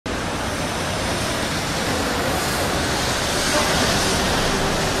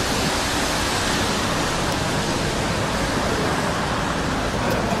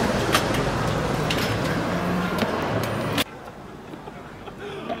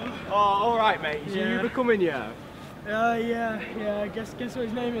Oh, all right, mate. Is your Uber coming, yeah? Yeah. Guess what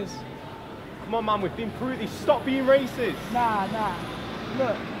his name is? Come on, man. We've been through this. Stop being racist. Nah.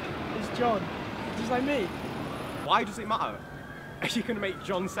 Look, it's John. Just like me. Why does it matter? Are you gonna make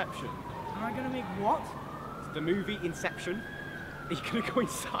Johnception? Am I gonna make what? The movie Inception. Are you gonna go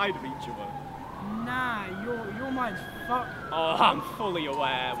inside of each other? Nah, your mind's fucked. Oh, I'm fully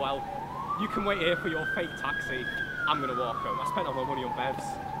aware. Well, you can wait here for your fake taxi. I'm gonna walk home. I spent all my money on bevs.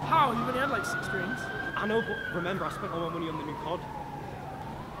 How? You've only had like 6 drinks. I know, but remember, I spent all my money on the new pod.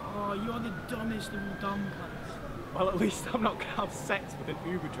 Oh, you're the dumbest of all dumb cunts. Well, at least I'm not gonna have sex with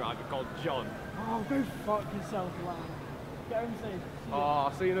an Uber driver called John. Oh, go fuck yourself, lad. Get home safe. Oh,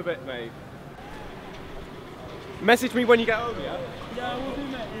 I'll see you in a bit, mate. Message me when you get home, yeah? Yeah, we'll do,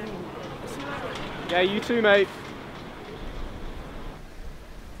 mate. See you later. Yeah, you too, mate.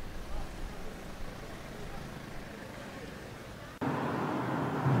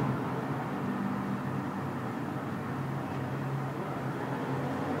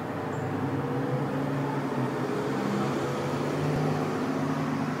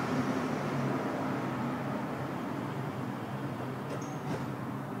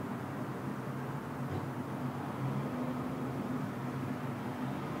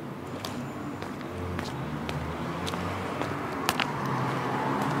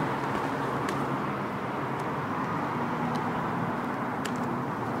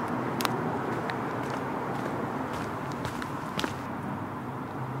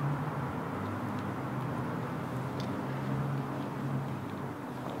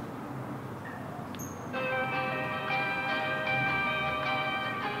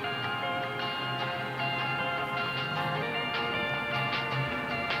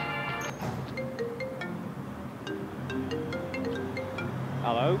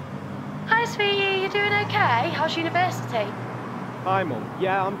 Hello? Hi, sweetie. You doing okay? How's university? Hi, Mum.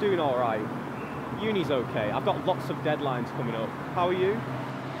 Yeah, I'm doing all right. Uni's okay. I've got lots of deadlines coming up. How are you?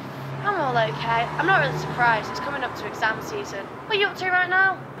 I'm all okay. I'm not really surprised. It's coming up to exam season. What are you up to right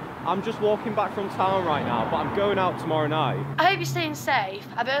now? I'm just walking back from town right now, but I'm going out tomorrow night. I hope you're staying safe.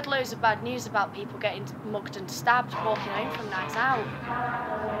 I've heard loads of bad news about people getting mugged and stabbed walking home from nights out.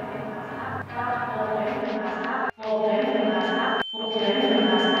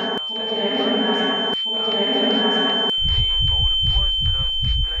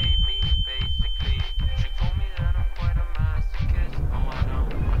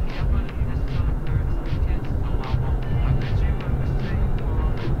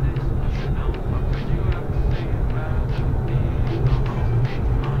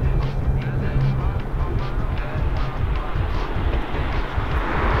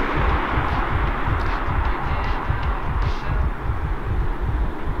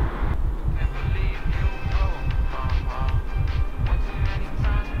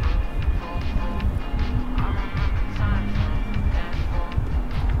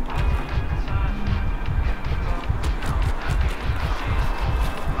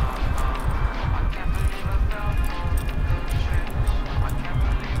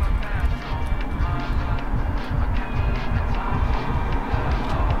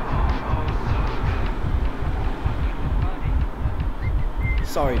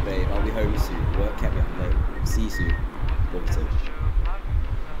 Sorry, babe, I'll be home soon. Work kept me up late. See you soon. Wilkinson.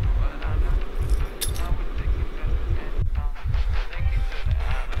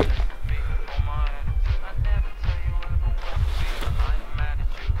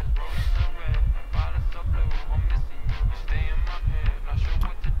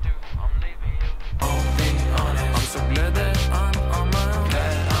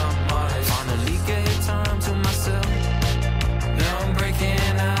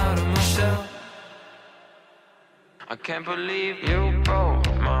 I can't believe you broke